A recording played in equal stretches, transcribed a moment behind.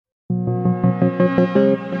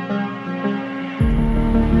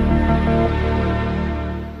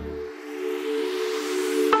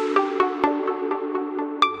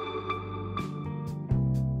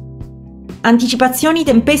Anticipazioni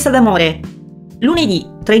Tempesta d'amore. Lunedì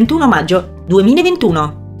 31 maggio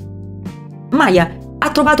 2021. Maya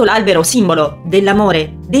ha trovato l'albero simbolo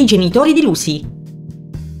dell'amore dei genitori di Lucy.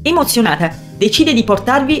 Emozionata, decide di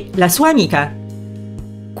portarvi la sua amica.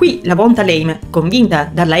 Qui la von Thalheim, convinta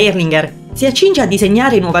dalla Erlinger, si accinge a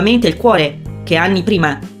disegnare nuovamente il cuore che anni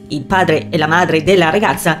prima il padre e la madre della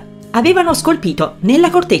ragazza avevano scolpito nella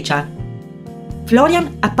corteccia.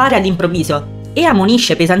 Florian appare all'improvviso e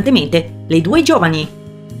ammonisce pesantemente le due giovani.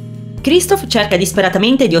 Christoph cerca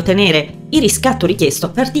disperatamente di ottenere il riscatto richiesto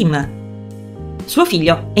per Tim. Suo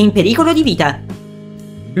figlio è in pericolo di vita.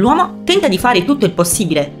 L'uomo tenta di fare tutto il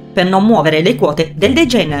possibile per non muovere le quote del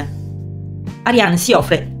Degen. Ariane si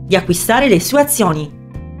offre di acquistare le sue azioni.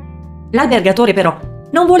 L'albergatore però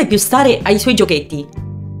non vuole più stare ai suoi giochetti.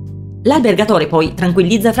 L'albergatore poi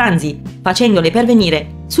tranquillizza Franzi facendole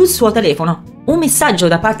pervenire sul suo telefono un messaggio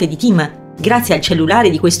da parte di Tim grazie al cellulare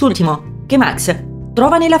di quest'ultimo che Max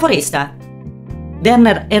trova nella foresta.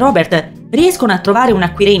 Werner e Robert riescono a trovare un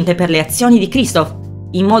acquirente per le azioni di Christoph,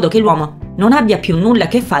 in modo che l'uomo non abbia più nulla a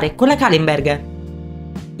che fare con la Kallenberg.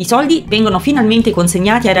 I soldi vengono finalmente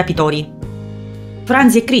consegnati ai rapitori.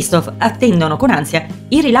 Franzi e Christoph attendono con ansia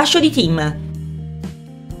il rilascio di Tim,